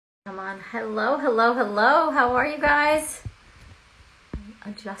Come on. Hello, hello, hello. How are you guys?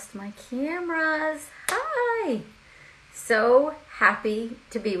 Adjust my cameras. Hi. So happy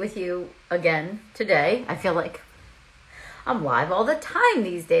to be with you again today. I feel like I'm live all the time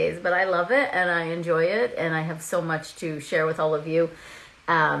these days, but I love it and I enjoy it and I have so much to share with all of you.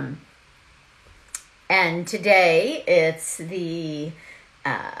 And today it's it's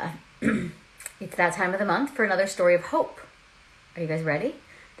that time of the month for another story of hope. Are you guys ready?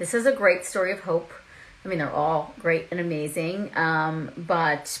 This is a great story of hope. I mean, they're all great and amazing,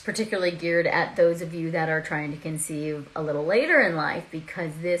 but particularly geared at those of you that are trying to conceive a little later in life,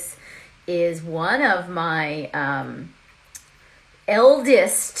 because this is one of my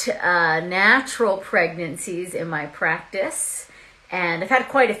eldest natural pregnancies in my practice. And I've had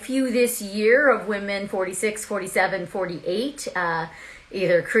quite a few this year of women 46, 47, 48,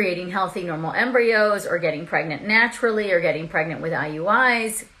 either creating healthy normal embryos or getting pregnant naturally or getting pregnant with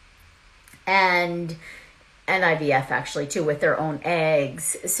IUIs and IVF actually too with their own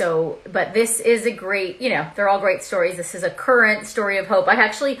eggs. So, but this is a great, they're all great stories. This is a current story of hope. I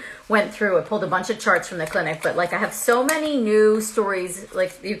actually went through, I pulled a bunch of charts from the clinic, but like I have so many new stories,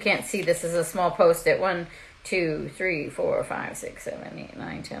 like you can't see, this is a small post-it. 1, 2, 3, 4, 5, 6, 7, 8,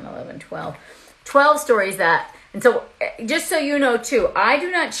 9, 10, 11, 12. 12 stories that, and so just so you know too, I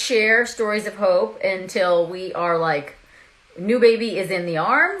do not share stories of hope until we are like, new baby is in the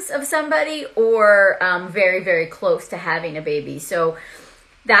arms of somebody or very, very close to having a baby. So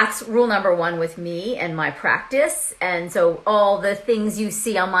that's rule number 1 with me and my practice. And so all the things you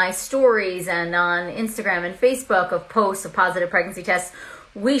see on my stories and on Instagram and Facebook of posts of positive pregnancy tests,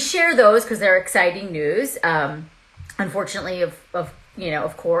 we share those because they're exciting news. Unfortunately,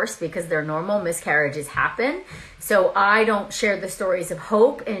 of course, because they're normal, miscarriages happen. So I don't share the stories of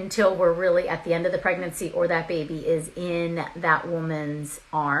hope until we're really at the end of the pregnancy or that baby is in that woman's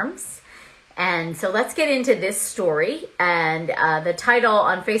arms. And so let's get into this story. And the title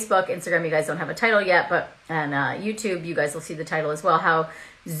on Facebook, Instagram, you guys don't have a title yet, but on YouTube, you guys will see the title as well. How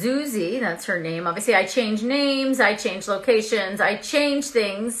Zuzi, that's her name. Obviously, I change names, I change locations, I change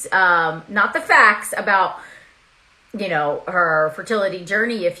things, not the facts about her fertility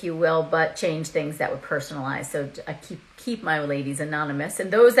journey, if you will, but change things that would personalize. So I keep my ladies anonymous.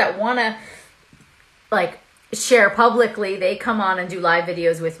 And those that want to share publicly, they come on and do live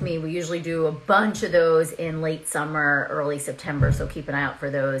videos with me. We usually do a bunch of those in late summer, early September. So keep an eye out for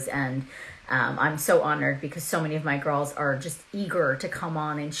those. And I'm so honored because so many of my girls are just eager to come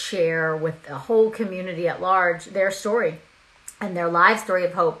on and share with the whole community at large their story and their live story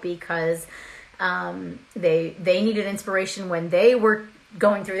of hope, because they needed inspiration when they were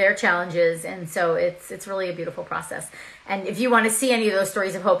going through their challenges. And so it's really a beautiful process. And if you want to see any of those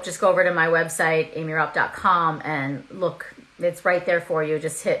stories of hope, just go over to my website, AIMEE'S.com, and look, it's right there for you.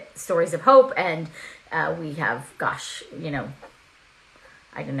 Just hit stories of hope. And we have, I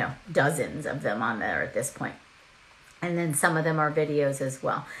don't know, dozens of them on there at this point. And then some of them are videos as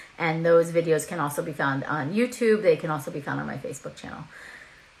well. And those videos can also be found on YouTube. They can also be found on my Facebook channel.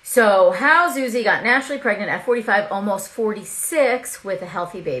 So how Zuzi got naturally pregnant at 45, almost 46 with a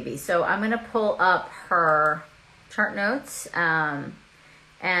healthy baby. So I'm going to pull up her chart notes. And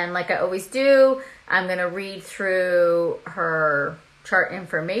like I always do, I'm going to read through her chart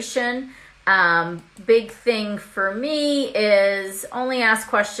information. Big thing for me is only ask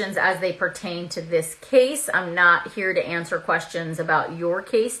questions as they pertain to this case. I'm not here to answer questions about your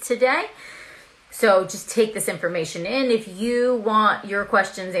case today. So just take this information in. If you want your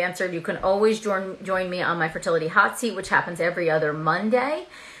questions answered, you can always join me on my fertility hot seat, which happens every other Monday,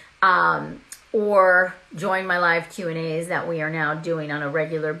 or join my live Q&As that we are now doing on a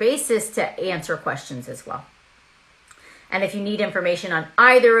regular basis to answer questions as well. And if you need information on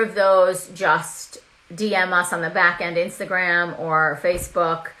either of those, just DM us on the back end, Instagram or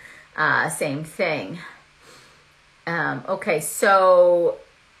Facebook, same thing. Okay, so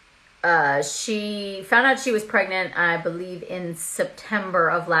she found out she was pregnant, I believe, in September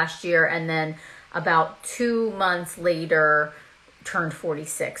of last year, and then about 2 months later turned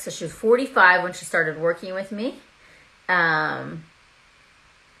 46. So she was 45 when she started working with me.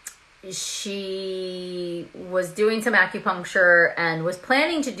 She was doing some acupuncture and was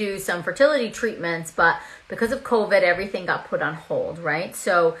planning to do some fertility treatments, but because of COVID, everything got put on hold, right?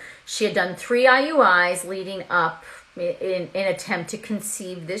 So she had done 3 IUIs leading up in attempt to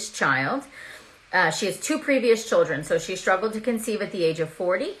conceive this child. She has 2 previous children, so she struggled to conceive at the age of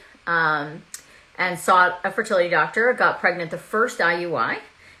 40, and saw a fertility doctor, got pregnant the first IUI,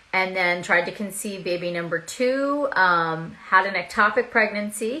 and then tried to conceive baby number 2, had an ectopic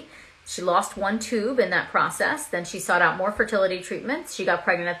pregnancy. She lost one tube in that process. Then she sought out more fertility treatments. She got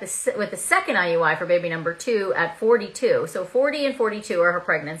pregnant with the second IUI for baby number 2 at 42. So 40 and 42 are her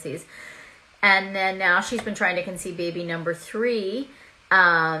pregnancies. And then now she's been trying to conceive baby number 3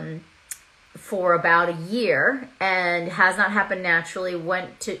 for about a year, and has not happened naturally.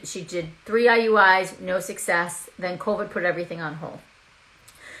 She did 3 IUIs, no success. Then COVID put everything on hold.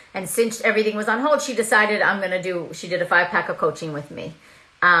 And since everything was on hold, she decided she did a 5-pack of coaching with me.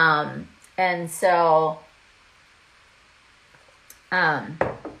 And so,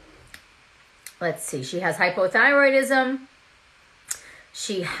 let's see, she has hypothyroidism.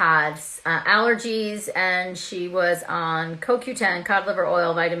 She had allergies, and she was on CoQ10, cod liver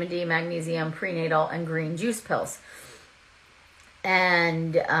oil, vitamin D, magnesium, prenatal, and green juice pills.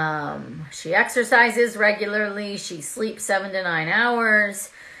 And she exercises regularly. She sleeps 7 to 9 hours.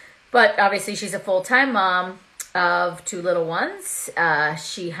 But obviously, she's a full-time mom of 2 little ones.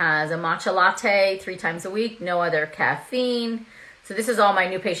 She has a matcha latte 3 times a week, no other caffeine. So this is all my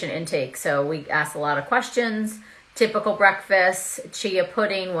new patient intake. So we asked a lot of questions. Typical breakfast: chia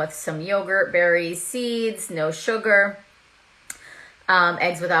pudding with some yogurt, berries, seeds, no sugar,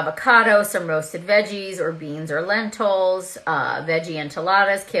 eggs with avocado, some roasted veggies or beans or lentils, veggie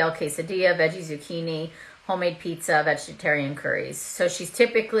enchiladas, kale quesadilla, veggie zucchini, homemade pizza, vegetarian curries. So she's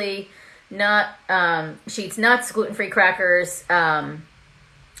typically she eats nuts, gluten-free crackers,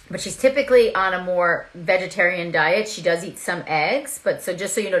 but she's typically on a more vegetarian diet. She does eat some eggs, but so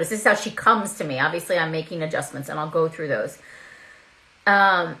just so you notice, this is how she comes to me. Obviously, I'm making adjustments, and I'll go through those.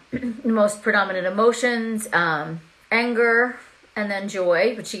 Most predominant emotions, anger, and then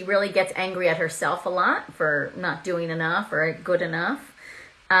joy, but she really gets angry at herself a lot for not doing enough or good enough.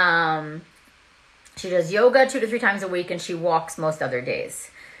 She does yoga 2 to 3 times a week, and she walks most other days.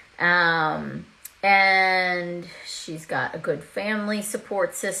 And she's got a good family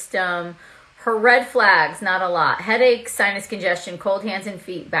support system. Her red flags, not a lot: headaches, sinus congestion, cold hands and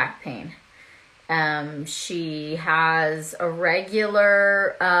feet, back pain. She has a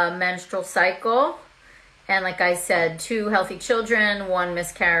regular menstrual cycle. And like I said, 2 healthy children, 1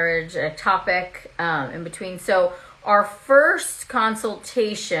 miscarriage, ectopic in between. So our first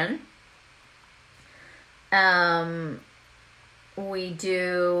consultation, we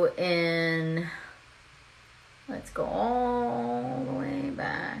do in, let's go all the way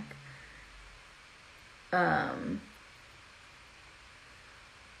back.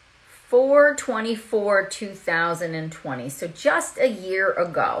 4/24/2020. So just a year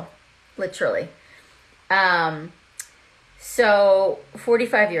ago, literally. So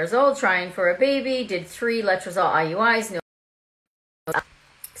 45 years old, trying for a baby, did 3 letrozole IUIs,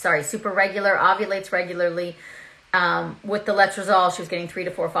 super regular, ovulates regularly. With the letrozole, she was getting 3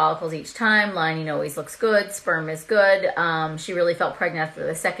 to 4 follicles each time. Lining always looks good. Sperm is good. She really felt pregnant after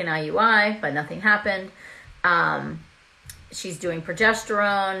the second IUI, but nothing happened. She's doing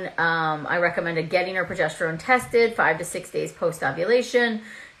progesterone. I recommended getting her progesterone tested 5 to 6 days post-ovulation.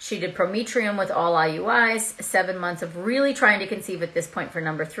 She did prometrium with all IUIs. 7 months of really trying to conceive at this point for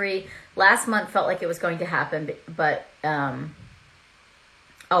number 3. Last month felt like it was going to happen, but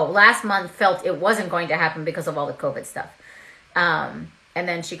last month felt it wasn't going to happen because of all the COVID stuff. And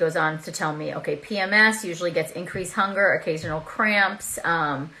then she goes on to tell me, okay, PMS usually gets increased hunger, occasional cramps.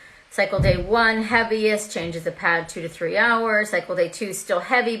 Cycle day 1, heaviest, changes the pad 2 to 3 hours. Cycle day 2, still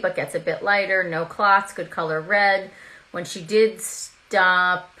heavy, but gets a bit lighter. No clots, good color red. When she did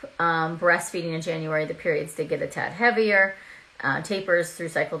stop breastfeeding in January, the periods did get a tad heavier. Tapers through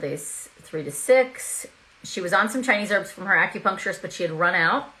cycle days 3 to 6. She was on some Chinese herbs from her acupuncturist, but she had run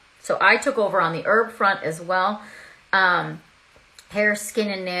out. So I took over on the herb front as well. Hair, skin,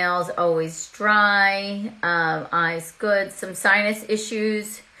 and nails always dry. Eyes good. Some sinus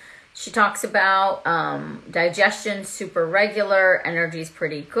issues she talks about. Digestion super regular. Energy's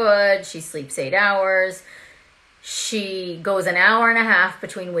pretty good. She sleeps 8 hours. She goes an hour and a half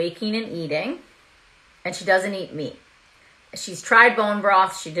between waking and eating. And she doesn't eat meat. She's tried bone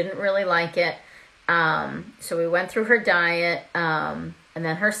broth. She didn't really like it. So we went through her diet, and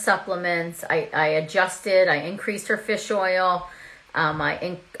then her supplements. I adjusted, I increased her fish oil.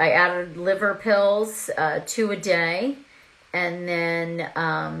 I added liver pills, 2 a day. And then,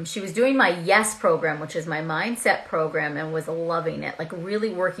 she was doing my YES program, which is my mindset program, and was loving it, like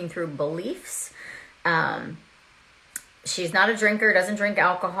really working through beliefs. She's not a drinker, doesn't drink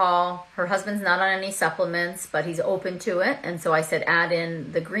alcohol. Her husband's not on any supplements, but he's open to it. And so I said, add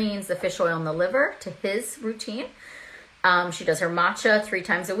in the greens, the fish oil, and the liver to his routine. She does her matcha 3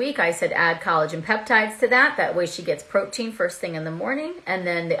 times a week. I said, add collagen peptides to that. That way she gets protein first thing in the morning. And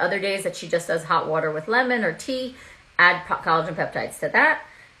then the other days that she just does hot water with lemon or tea, add collagen peptides to that.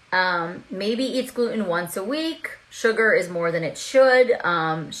 Maybe eats gluten once a week. Sugar is more than it should.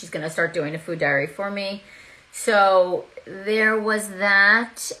 She's going to start doing a food diary for me. So there was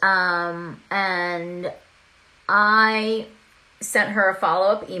that. And I sent her a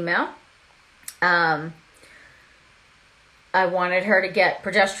follow-up email. I wanted her to get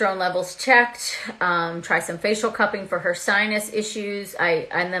progesterone levels checked, try some facial cupping for her sinus issues.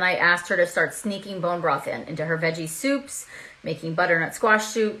 And then I asked her to start sneaking bone broth into her veggie soups, making butternut squash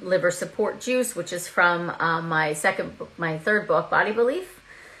soup, liver support juice, which is from my third book, Body Belief,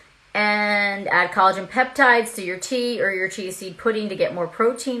 and add collagen peptides to your tea or your chia seed pudding to get more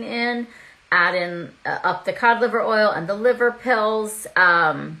protein in. Add in up the cod liver oil and the liver pills.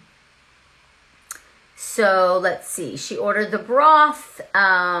 So let's see, she ordered the broth,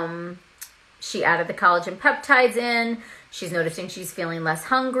 she added the collagen peptides in, she's noticing she's feeling less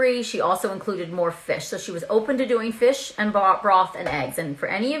hungry. She also included more fish. So she was open to doing fish and broth and eggs. And for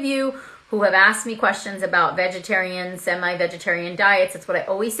any of you who have asked me questions about vegetarian, semi-vegetarian diets, that's what I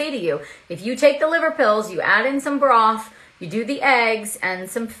always say to you. If you take the liver pills, you add in some broth, you do the eggs and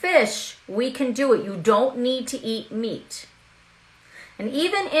some fish, we can do it. You don't need to eat meat. And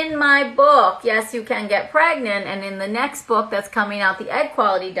even in my book, Yes, You Can Get Pregnant, and in the next book that's coming out, The Egg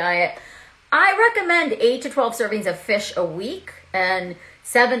Quality Diet, I recommend 8 to 12 servings of fish a week and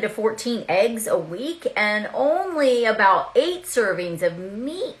 7 to 14 eggs a week and only about 8 servings of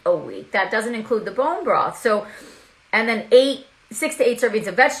meat a week. That doesn't include the bone broth. So, and then 6 to 8 servings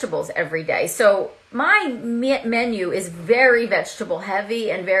of vegetables every day. So my menu is very vegetable heavy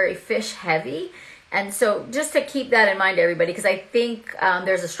and very fish heavy. And so just to keep that in mind, everybody, because I think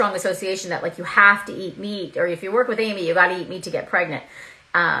there's a strong association that like you have to eat meat, or if you work with Amy, you got to eat meat to get pregnant.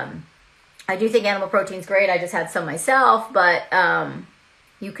 I do think animal protein's great. I just had some myself, but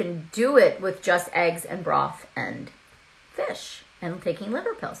you can do it with just eggs and broth and fish and taking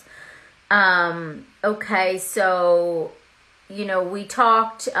liver pills. Okay, so, you know, we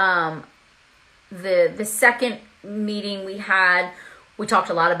talked, the second meeting we had, we talked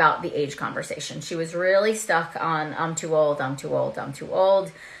a lot about the age conversation. She was really stuck on, I'm too old, I'm too old, I'm too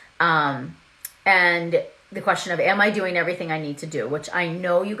old. And the question of, am I doing everything I need to do? Which I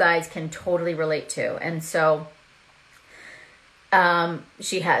know you guys can totally relate to. And so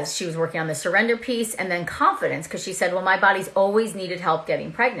she was working on the surrender piece and then confidence, because she said, well, my body's always needed help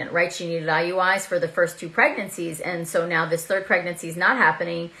getting pregnant, right? She needed IUIs for the first 2 pregnancies. And so now this 3rd pregnancy is not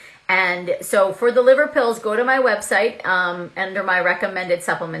happening. And so for the liver pills, go to my website under my recommended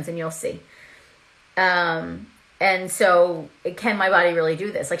supplements and you'll see. And so can my body really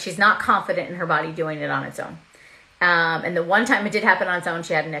do this? Like, she's not confident in her body doing it on its own. And the one time it did happen on its own,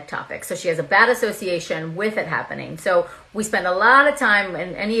 she had an ectopic. So she has a bad association with it happening. So we spend a lot of time,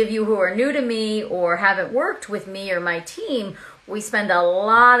 and any of you who are new to me or haven't worked with me or my team, we spend a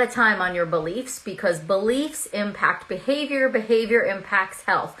lot of time on your beliefs, because beliefs impact behavior, behavior impacts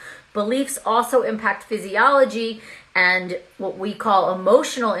health. Beliefs also impact physiology and what we call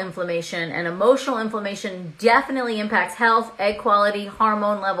emotional inflammation, and emotional inflammation definitely impacts health, egg quality,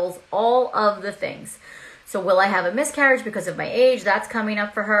 hormone levels, all of the things. So will I have a miscarriage because of my age? That's coming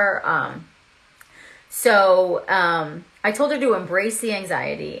up for her. I told her to embrace the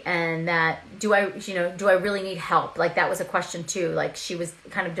anxiety, and that do I really need help? Like, that was a question too. Like, she was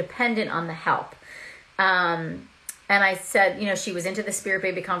kind of dependent on the help. And I said, she was into the spirit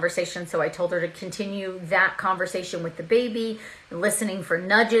baby conversation. So I told her to continue that conversation with the baby, listening for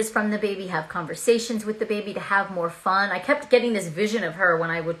nudges from the baby, have conversations with the baby to have more fun. I kept getting this vision of her when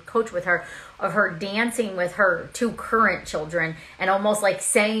I would coach with her, of her dancing with her 2 current children and almost like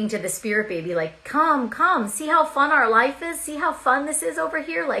saying to the spirit baby, like, come, see how fun our life is. See how fun this is over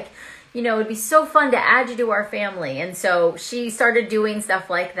here. Like, it'd be so fun to add you to our family. And so she started doing stuff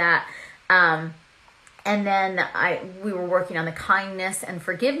like that. And then we were working on the kindness and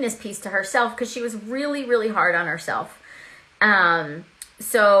forgiveness piece to herself, because she was really, really hard on herself.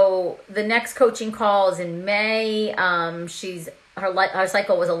 So the next coaching call is in May. Her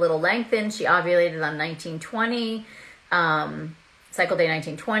cycle was a little lengthened. She ovulated on 1920, cycle day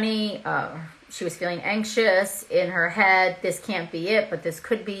 1920. She was feeling anxious in her head. This can't be it, but this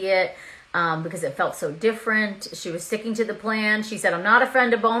could be it. Because it felt so different. She was sticking to the plan. She said, I'm not a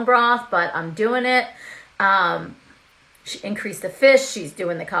friend of bone broth, but I'm doing it. She increased the fish. She's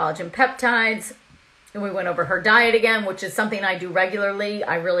doing the collagen peptides. And we went over her diet again, which is something I do regularly.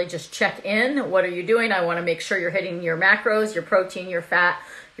 I really just check in. What are you doing? I want to make sure you're hitting your macros, your protein, your fat,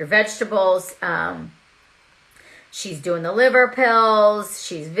 your vegetables. She's doing the liver pills.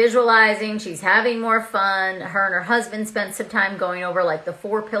 She's visualizing. She's having more fun. Her and her husband spent some time going over like the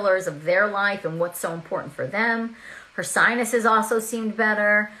 4 pillars of their life and what's so important for them. Her sinuses also seemed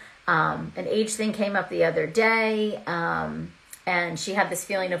better. An age thing came up the other day, and she had this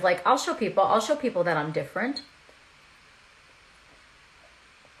feeling of like, I'll show people that I'm different.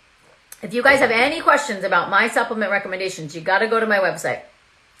 If you guys have any questions about my supplement recommendations, you got to go to my website,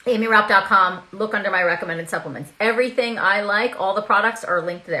 AIMEE'S.com. Look under my recommended supplements. Everything I like, all the products are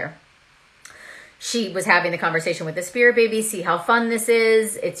linked there. She was having the conversation with the spirit baby, see how fun this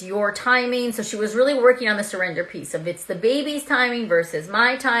is. It's your timing. So she was really working on the surrender piece of it's the baby's timing versus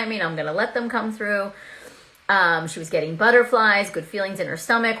my timing. I'm going to let them come through. She was getting butterflies, good feelings in her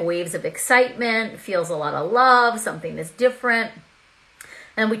stomach, waves of excitement, feels a lot of love, something is different.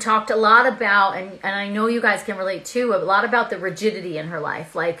 And we talked a lot about, and I know you guys can relate too, a lot about the rigidity in her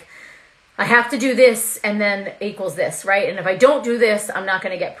life. Like, I have to do this and then equals this, right? And if I don't do this, I'm not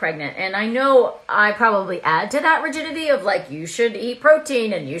going to get pregnant. And I know I probably add to that rigidity of like, you should eat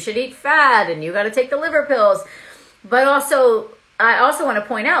protein and you should eat fat and you got to take the liver pills. But also, I also want to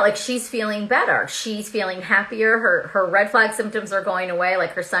point out, like, she's feeling better. She's feeling happier. Her red flag symptoms are going away,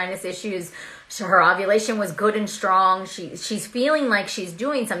 like her sinus issues. So her ovulation was good and strong. She's feeling like she's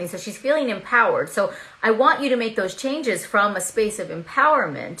doing something. So she's feeling empowered. So I want you to make those changes from a space of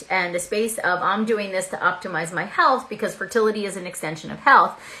empowerment and a space of I'm doing this to optimize my health, because fertility is an extension of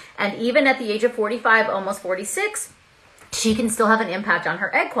health. And even at the age of 45, almost 46, she can still have an impact on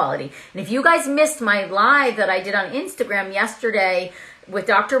her egg quality. And if you guys missed my live that I did on Instagram yesterday with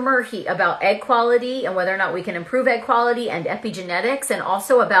Dr. Murphy about egg quality and whether or not we can improve egg quality and epigenetics, and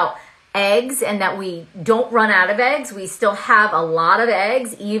also about eggs and that we don't run out of eggs. We still have a lot of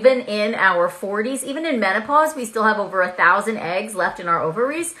eggs, even in our 40s, even in menopause, we still have over 1,000 eggs left in our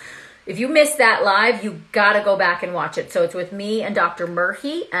ovaries. If you missed that live, you got to go back and watch it. So it's with me and Dr.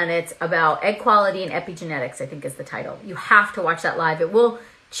 Murphy, and it's about egg quality and epigenetics, I think is the title. You have to watch that live. It will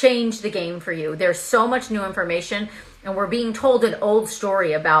change the game for you. There's so much new information, and we're being told an old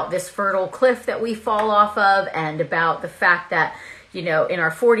story about this fertile cliff that we fall off of, and about the fact that, you know, in our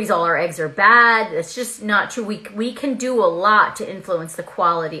 40s, all our eggs are bad. It's just not true. We can do a lot to influence the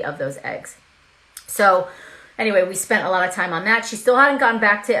quality of those eggs. So anyway, we spent a lot of time on that. She still hadn't gotten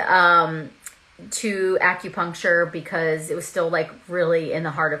back to acupuncture because it was still like really in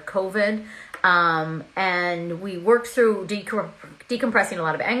the heart of COVID. And we worked through decompressing a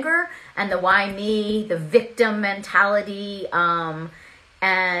lot of anger and the why me, the victim mentality.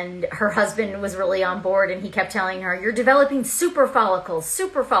 And her husband was really on board, and he kept telling her, you're developing super follicles.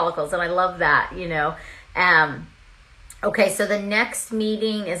 And I love that, you know. Okay, so the next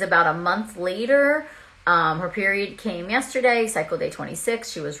meeting is about a month later. Her period came yesterday, cycle day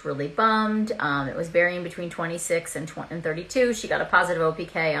 26. She was really bummed. It was varying between 26 and 32. She got a positive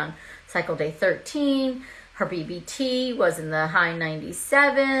OPK on cycle day 13. Her BBT was in the high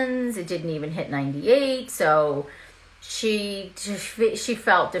 97s. It didn't even hit 98. So she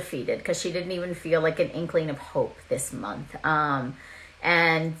felt defeated because she didn't even feel like an inkling of hope this month.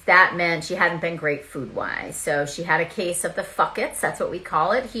 And that meant she hadn't been great food-wise. So she had a case of the fuckets. That's what we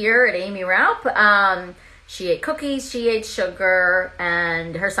call it here at Amy Raup. She ate cookies, she ate sugar,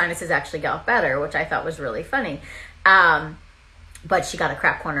 and her sinuses actually got better, which I thought was really funny. But she got a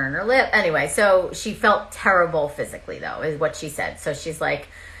crap corner in her lip. Anyway, so she felt terrible physically, though, is what she said. So she's like,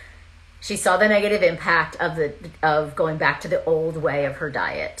 she saw the negative impact of going back to the old way of her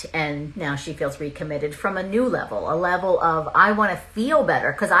diet. And now she feels recommitted from a new level, a level of, I want to feel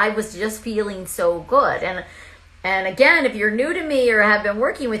better because I was just feeling so good. And again, if you're new to me or have been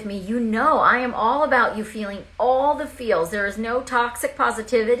working with me, you know I am all about you feeling all the feels. There is no toxic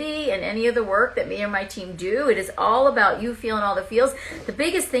positivity in any of the work that me and my team do. It is all about you feeling all the feels. The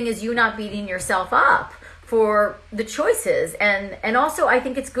biggest thing is you not beating yourself up for the choices. And also I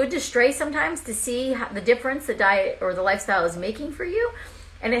think it's good to stray sometimes to see how the difference the diet or the lifestyle is making for you.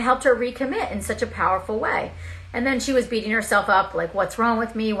 And it helped her recommit in such a powerful way. And then she was beating herself up like, what's wrong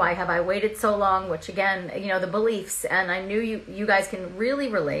with me? Why have I waited so long? Which again, you know, the beliefs. And I knew you guys can really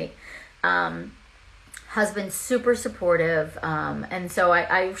relate. Husband super supportive. And so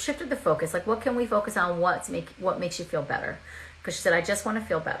I shifted the focus. Like, what can we focus on? What makes you feel better? Because she said, I just want to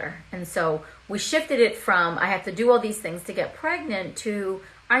feel better. And so we shifted it from, I have to do all these things to get pregnant, to,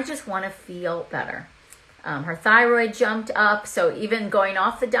 I just want to feel better. Her thyroid jumped up. So even going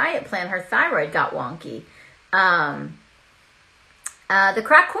off the diet plan, her thyroid got wonky. The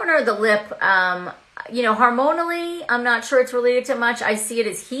crack corner of the lip, you know, hormonally, I'm not sure it's related to much. I see it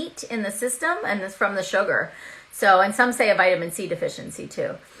as heat in the system, and it's from the sugar. So, and some say a vitamin C deficiency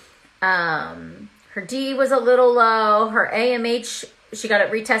too. Her D was a little low. Her AMH, she got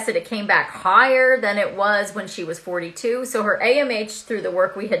it retested. It came back higher than it was when she was 42. So her AMH, through the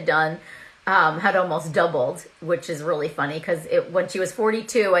work we had done, had almost doubled, which is really funny because when she was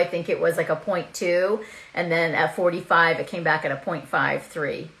 42, I think it was like a 0.2, and then at 45, it came back at a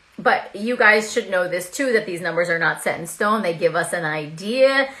 0.53. But you guys should know this too, that these numbers are not set in stone. They give us an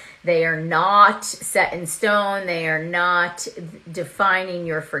idea. They are not set in stone. They are not defining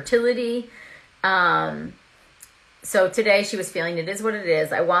your fertility. So today she was feeling it is what it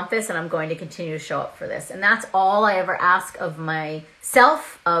is. I want this and I'm going to continue to show up for this. And that's all I ever ask of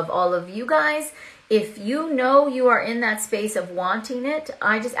myself, of all of you guys. If you know you are in that space of wanting it,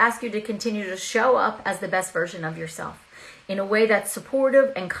 I just ask you to continue to show up as the best version of yourself in a way that's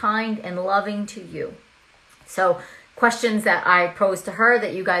supportive and kind and loving to you. So questions that I posed to her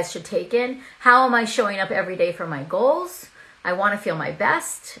that you guys should take in. How am I showing up every day for my goals? I want to feel my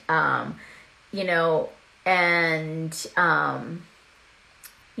best. And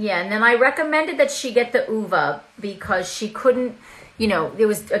then I recommended that she get the UVA because she couldn't, it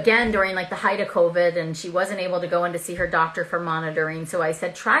was again during like the height of COVID and she wasn't able to go in to see her doctor for monitoring. So I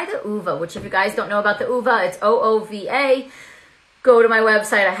said, try the UVA, which if you guys don't know about the UVA, it's OOVA. Go to my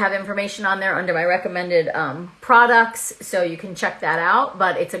website. I have information on there under my recommended products, so you can check that out.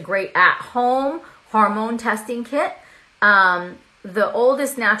 But it's a great at-home hormone testing kit. The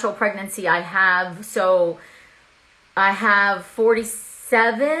oldest natural pregnancy I have, so I have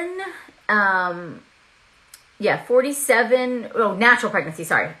 47, 47, natural pregnancy,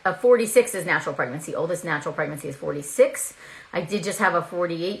 sorry. 46 is natural pregnancy. Oldest natural pregnancy is 46. I did just have a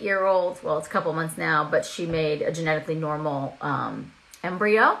 48-year-old, well, it's a couple months now, but she made a genetically normal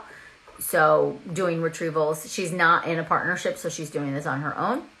embryo. So doing retrievals, she's not in a partnership, so she's doing this on her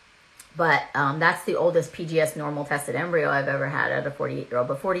own. But that's the oldest PGS normal tested embryo I've ever had at a 48-year-old.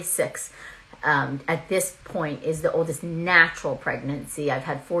 But 46 at this point is the oldest natural pregnancy. I've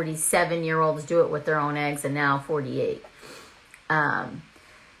had 47-year-olds do it with their own eggs and now 48. And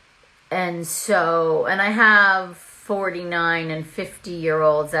I have 49 and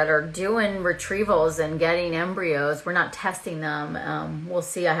 50-year-olds that are doing retrievals and getting embryos. We're not testing them. We'll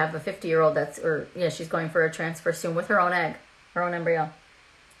see. I have a 50-year-old she's going for a transfer soon with her own egg, her own embryo.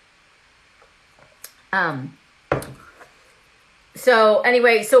 So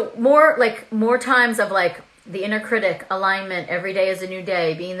anyway, so more times of like the inner critic, alignment, every day is a new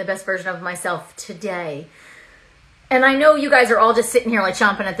day, being the best version of myself today. And I know you guys are all just sitting here like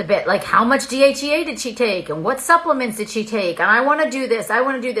chomping at the bit, like how much DHEA did she take and what supplements did she take? And I want to do this,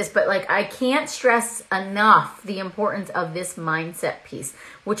 but like I can't stress enough the importance of this mindset piece,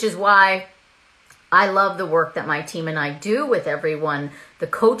 which is why I love the work that my team and I do with everyone, the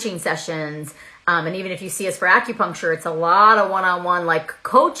coaching sessions. And even if you see us for acupuncture, it's a lot of one-on-one like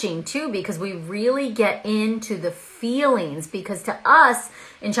coaching too, because we really get into the feelings, because to us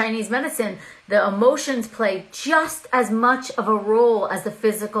in Chinese medicine, the emotions play just as much of a role as the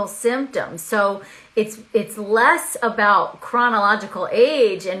physical symptoms. So it's less about chronological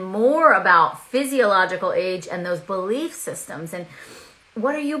age and more about physiological age and those belief systems. And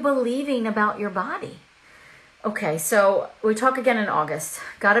what are you believing about your body? Okay, so we talk again in August.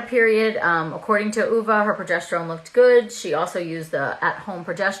 Got a period. According to UVA, her progesterone looked good. She also used the at-home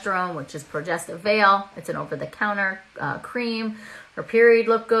progesterone, which is Progestin Veil. It's an over-the-counter cream. Her period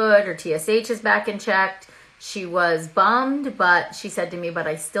looked good. Her TSH is back in check. She was bummed, but she said to me, but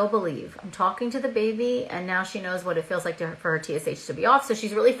I still believe. I'm talking to the baby, and now she knows what it feels like for her TSH to be off. So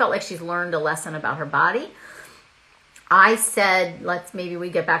she's really felt like she's learned a lesson about her body. I said, maybe we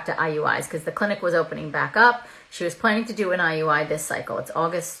get back to IUIs because the clinic was opening back up. She was planning to do an IUI this cycle. It's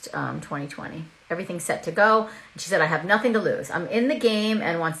August 2020. Everything's set to go. And she said, I have nothing to lose. I'm in the game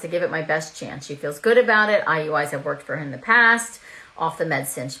and wants to give it my best chance. She feels good about it. IUIs have worked for her in the past. Off the meds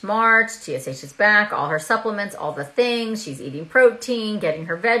since March. TSH is back. All her supplements, all the things. She's eating protein, getting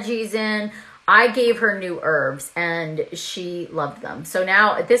her veggies in. I gave her new herbs and she loved them. So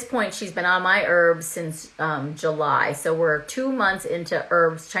now at this point, she's been on my herbs since July. So we're 2 months into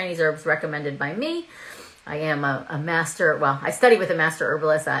herbs, Chinese herbs recommended by me. I am a master, I study with a master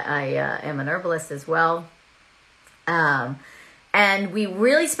herbalist. I am an herbalist as well. And we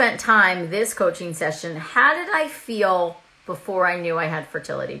really spent time this coaching session. How did I feel before I knew I had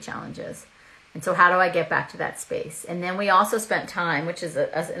fertility challenges? And so how do I get back to that space? And then we also spent time, which is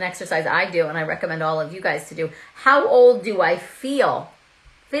an exercise I do and I recommend all of you guys to do. How old do I feel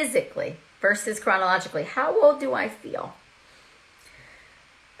physically versus chronologically? How old do I feel?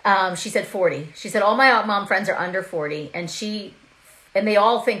 She said 40. She said all my mom friends are under 40 and they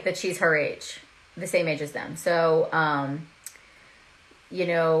all think that she's her age, the same age as them. So,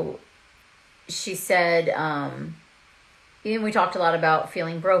 she said, and we talked a lot about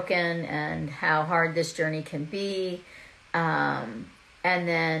feeling broken and how hard this journey can be. And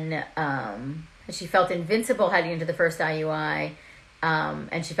then she felt invincible heading into the first IUI.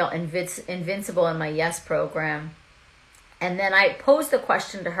 And she felt invincible in my Yes program. And then I posed the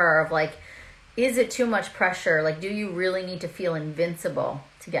question to her of like, is it too much pressure? Like, do you really need to feel invincible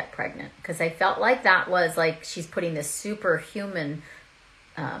to get pregnant? Because I felt like that was like she's putting this superhuman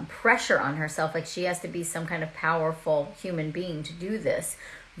pressure on herself. Like she has to be some kind of powerful human being to do this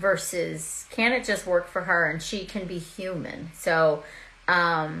versus can it just work for her and she can be human. So,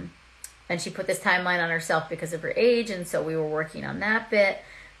 and she put this timeline on herself because of her age. And so we were working on that bit.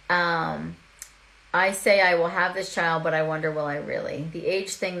 I say I will have this child, but I wonder, will I really? The age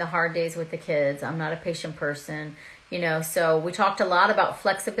thing, the hard days with the kids. I'm not a patient person, you know. So we talked a lot about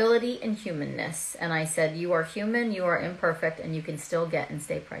flexibility and humanness. And I said, you are human, you are imperfect, and you can still get and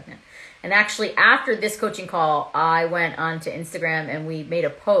stay pregnant. And actually, after this coaching call, I went onto Instagram and we made a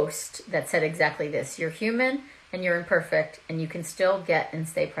post that said exactly this. You're human and you're imperfect, and you can still get and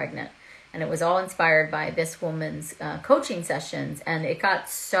stay pregnant. And it was all inspired by this woman's coaching sessions. And it got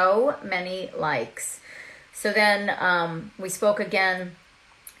so many likes. So then we spoke again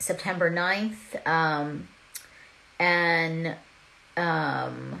September 9th. And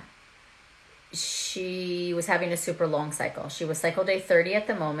she was having a super long cycle. She was cycle day 30 at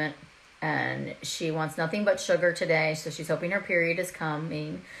the moment. And she wants nothing but sugar today. So she's hoping her period is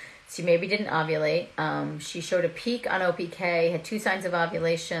coming. She maybe didn't ovulate. She showed a peak on OPK, had 2 signs of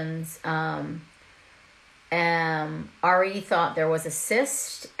ovulations. Ari thought there was a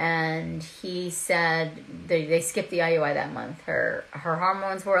cyst, and he said they skipped the IUI that month. Her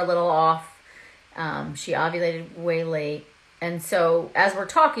hormones were a little off. She ovulated way late. And so as we're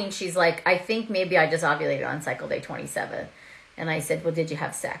talking, she's like, I think maybe I just ovulated on cycle day 27. And I said, well, did you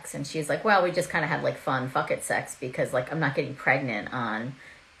have sex? And she's like, well, we just kind of had like fun, fuck it sex, because like I'm not getting pregnant on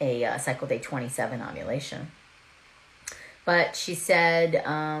a cycle day 27 ovulation. But she said,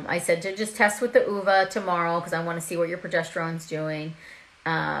 I said to just test with the UVA tomorrow because I want to see what your progesterone's doing.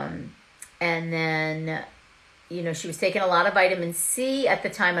 And then, you know, she was taking a lot of vitamin C at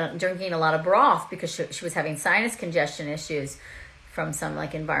the time and drinking a lot of broth because she was having sinus congestion issues from some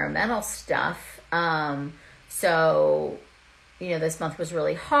like environmental stuff. So, you know, this month was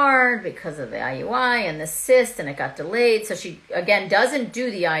really hard because of the IUI and the cyst, and it got delayed. So she, again, doesn't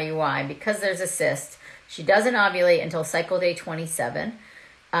do the IUI because there's a cyst. She doesn't ovulate until cycle day 27.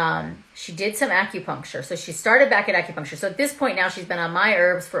 She did some acupuncture. So she started back at acupuncture. So at this point now, she's been on my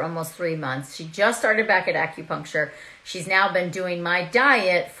herbs for almost 3 months. She just started back at acupuncture. She's now been doing my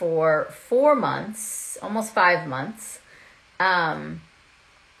diet for 4 months, almost 5 months. And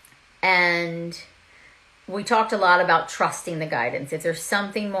we talked a lot about trusting the guidance. If there's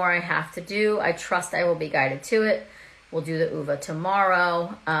something more I have to do, I trust I will be guided to it. We'll do the UVA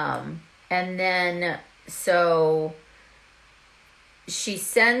tomorrow. And then, so she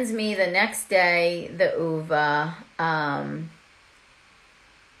sends me the next day the UVA, and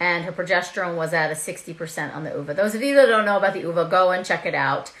her progesterone was at a 60% on the UVA. Those of you that don't know about the UVA, go and check it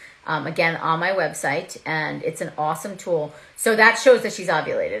out. Again, on my website, and it's an awesome tool. So that shows that she's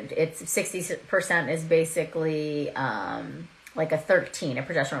ovulated. It's 60% is basically like a 13, a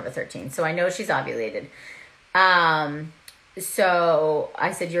progesterone of a 13. So I know she's ovulated. So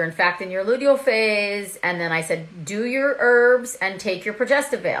I said, you're in fact in your luteal phase. And then I said, do your herbs and take your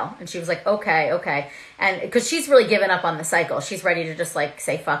Progestavel. And she was like, okay. And because she's really given up on the cycle. She's ready to just like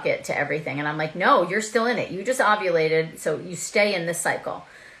say fuck it to everything. And I'm like, no, you're still in it. You just ovulated. So you stay in this cycle.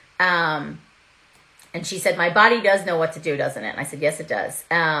 And she said, my body does know what to do, doesn't it? And I said, yes, it does.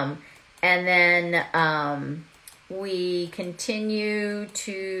 And then we continue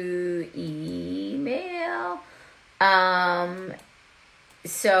to email.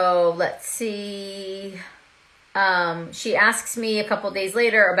 So let's see. She asks me a couple days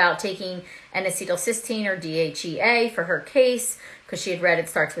later about taking N-acetylcysteine or DHEA for her case because she had read it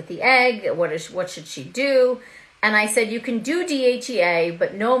starts with the egg. What should she do? And I said, you can do DHEA,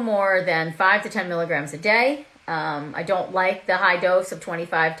 but no more than 5 to 10 milligrams a day. I don't like the high dose of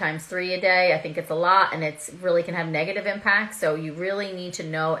 25 times 3 a day. I think it's a lot, and it's really can have negative impacts. So you really need to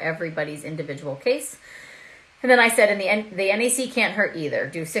know everybody's individual case. And then I said, and the NAC can't hurt either.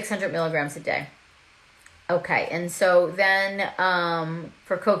 Do 600 milligrams a day. Okay, and so then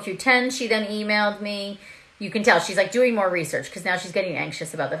for CoQ10, she then emailed me. You can tell she's like doing more research because now she's getting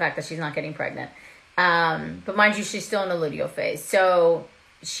anxious about the fact that she's not getting pregnant. But mind you, she's still in the luteal phase. So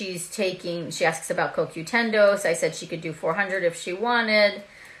she asks about CoQ10 dose. I said she could do 400 if she wanted.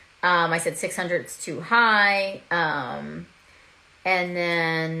 I said 600 is too high. And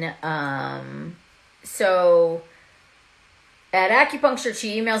then, so At acupuncture,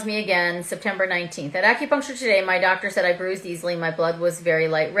 she emails me again, September 19th. At acupuncture today, my doctor said I bruised easily. My blood was very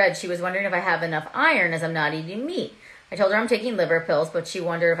light red. She was wondering if I have enough iron as I'm not eating meat. I told her I'm taking liver pills, but she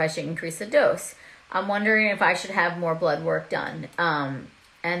wondered if I should increase the dose. I'm wondering if I should have more blood work done. And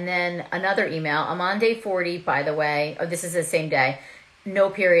then another email. I'm on day 40, by the way. Oh, this is the same day. No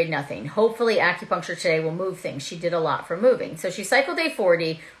period, nothing. Hopefully acupuncture today will move things. She did a lot for moving. So she cycled day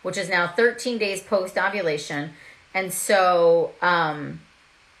 40, which is now 13 days post-ovulation. And so I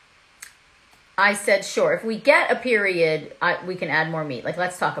said, sure, if we get a period, we can add more meat. Like,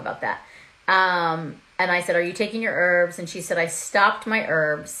 let's talk about that. And I said, are you taking your herbs? And she said, I stopped my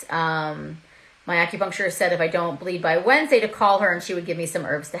herbs. My acupuncturist said if I don't bleed by Wednesday to call her and she would give me some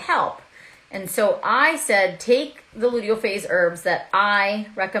herbs to help. And so I said, take the luteal phase herbs that I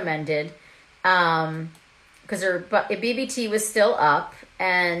recommended because her BBT was still up.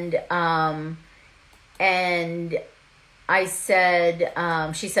 And I said,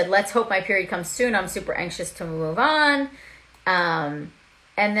 she said, let's hope my period comes soon. I'm super anxious to move on.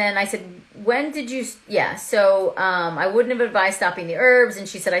 And then I said, when did you, so I wouldn't have advised stopping the herbs. And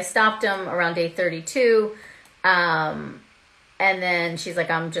she said, I stopped them around day 32. And then she's like,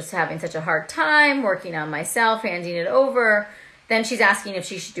 I'm just having such a hard time working on myself, handing it over. Then she's asking if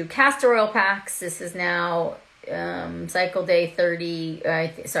she should do castor oil packs. This is now cycle day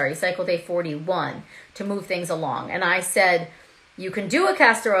 41 to move things along. And I said, you can do a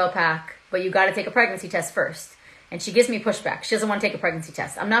castor oil pack, but you got to take a pregnancy test first. And she gives me pushback. She doesn't want to take a pregnancy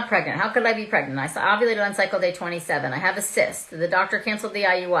test. I'm not pregnant. How could I be pregnant? I ovulated on cycle day 27. I have a cyst. The doctor canceled the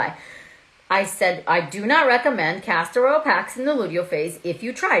IUI. I said, I do not recommend castor oil packs in the luteal phase. If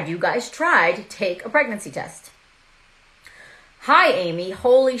you guys tried, take a pregnancy test. Hi, Amy.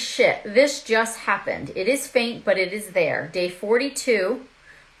 Holy shit. This just happened. It is faint, but it is there. Day 42,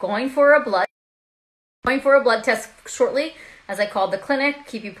 going for a blood test shortly. As I called the clinic,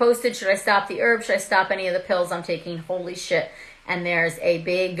 keep you posted. Should I stop the herb? Should I stop any of the pills I'm taking? Holy shit. And there's a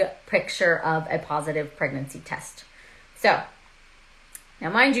big picture of a positive pregnancy test. So,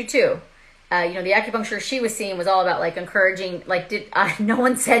 now mind you too, the acupuncture she was seeing was all about like encouraging, no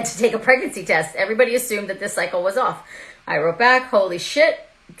one said to take a pregnancy test. Everybody assumed that this cycle was off. I wrote back, holy shit,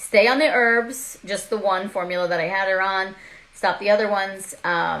 stay on the herbs, just the one formula that I had her on, stop the other ones,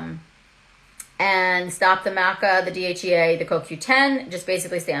 and stop the maca, the DHEA, the CoQ10, just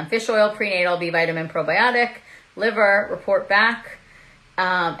basically stay on fish oil, prenatal, B vitamin, probiotic, liver, report back,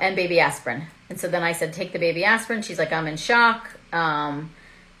 and baby aspirin. And so then I said, take the baby aspirin. She's like, I'm in shock. And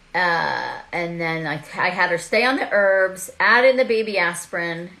then I had her stay on the herbs, add in the baby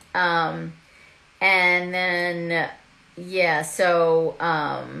aspirin, and then,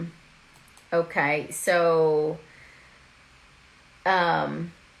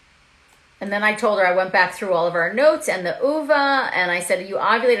 and then I told her, I went back through all of our notes and the UVA, and I said, you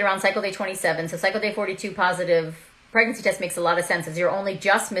ovulated around cycle day 27, so cycle day 42 positive pregnancy test makes a lot of sense, as you're only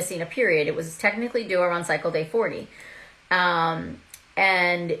just missing a period. It was technically due around cycle day 40. And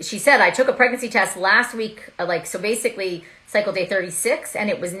she said, I took a pregnancy test last week, so basically cycle day 36, and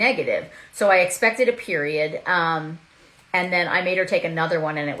it was negative. So I expected a period, and then I made her take another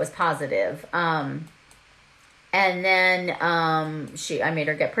one, and it was positive. And then I made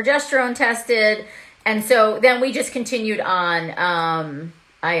her get progesterone tested. And so then we just continued on.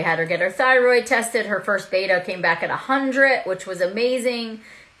 I had her get her thyroid tested. Her first beta came back at 100, which was amazing.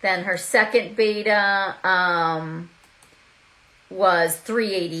 Then her second beta was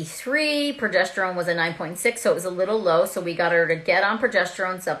 383. Progesterone was a 9.6, so it was a little low. So we got her to get on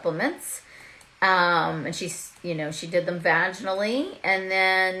progesterone supplements. And she did them vaginally. And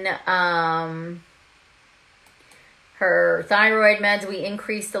then her thyroid meds, we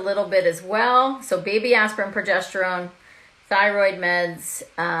increased a little bit as well. So baby aspirin, progesterone, thyroid meds,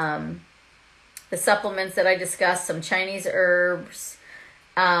 the supplements that I discussed, some Chinese herbs,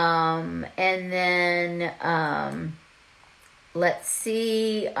 and then let's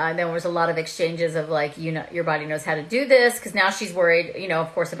see. There was a lot of exchanges of your body knows how to do this, because now she's worried,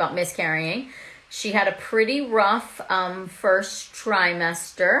 of course, about miscarrying. She had a pretty rough first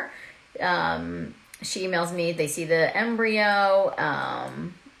trimester. She emails me, they see the embryo,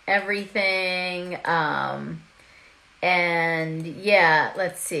 everything.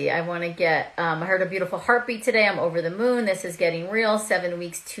 Let's see. I want to get, I heard a beautiful heartbeat today. I'm over the moon. This is getting real. 7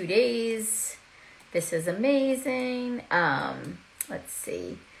 weeks, 2 days. This is amazing. Let's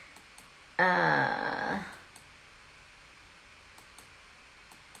see.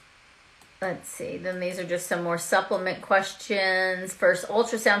 Let's see. Then these are just some more supplement questions. First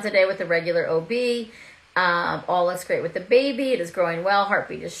ultrasound today with the regular OB. All looks great with the baby. It is growing well.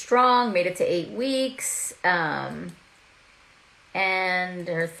 Heartbeat is strong. Made it to 8 weeks. and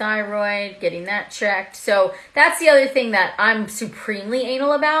her thyroid, getting that checked. So that's the other thing that I'm supremely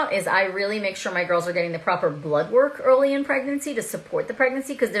anal about, is I really make sure my girls are getting the proper blood work early in pregnancy to support the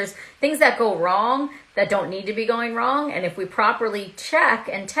pregnancy, because there's things that go wrong that don't need to be going wrong. And if we properly check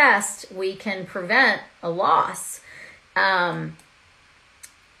and test, we can prevent a loss in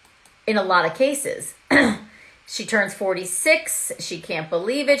a lot of cases. She turns 46. She can't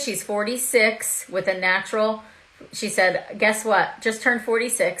believe it. She's 46 with a natural. She said, guess what? Just turned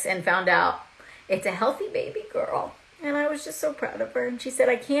 46 and found out it's a healthy baby girl. And I was just so proud of her. And she said,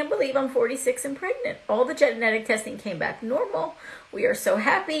 I can't believe I'm 46 and pregnant. All the genetic testing came back normal. We are so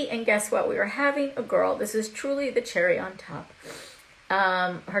happy. And guess what? We are having a girl. This is truly the cherry on top.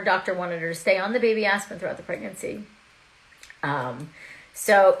 Her doctor wanted her to stay on the baby aspirin throughout the pregnancy.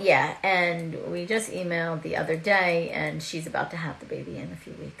 So yeah, and we just emailed the other day, and she's about to have the baby in a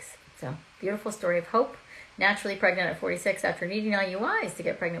few weeks. So beautiful story of hope. Naturally pregnant at 46 after needing IUIs to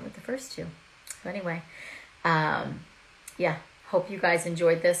get pregnant with the first two. So anyway, yeah, hope you guys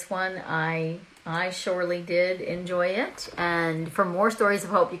enjoyed this one. I surely did enjoy it. And for more stories of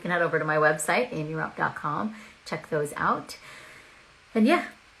hope, you can head over to my website, AIMEE'S.com. Check those out. And yeah,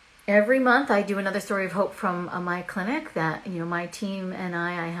 every month I do another story of hope from my clinic that, my team and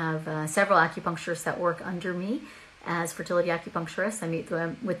I have several acupuncturists that work under me as fertility acupuncturists. I meet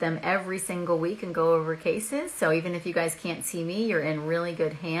with them every single week and go over cases. So even if you guys can't see me, you're in really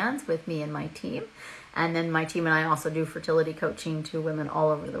good hands with me and my team. And then my team and I also do fertility coaching to women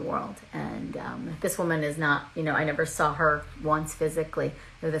all over the world. And this woman is not, I never saw her once physically.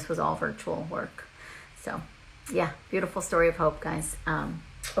 This was all virtual work. So yeah, beautiful story of hope, guys.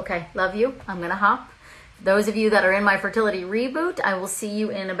 Okay, love you. I'm going to hop. Those of you that are in my fertility reboot, I will see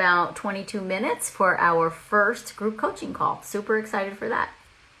you in about 22 minutes for our first group coaching call. Super excited for that.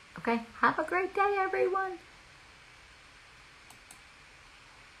 Okay, have a great day, everyone.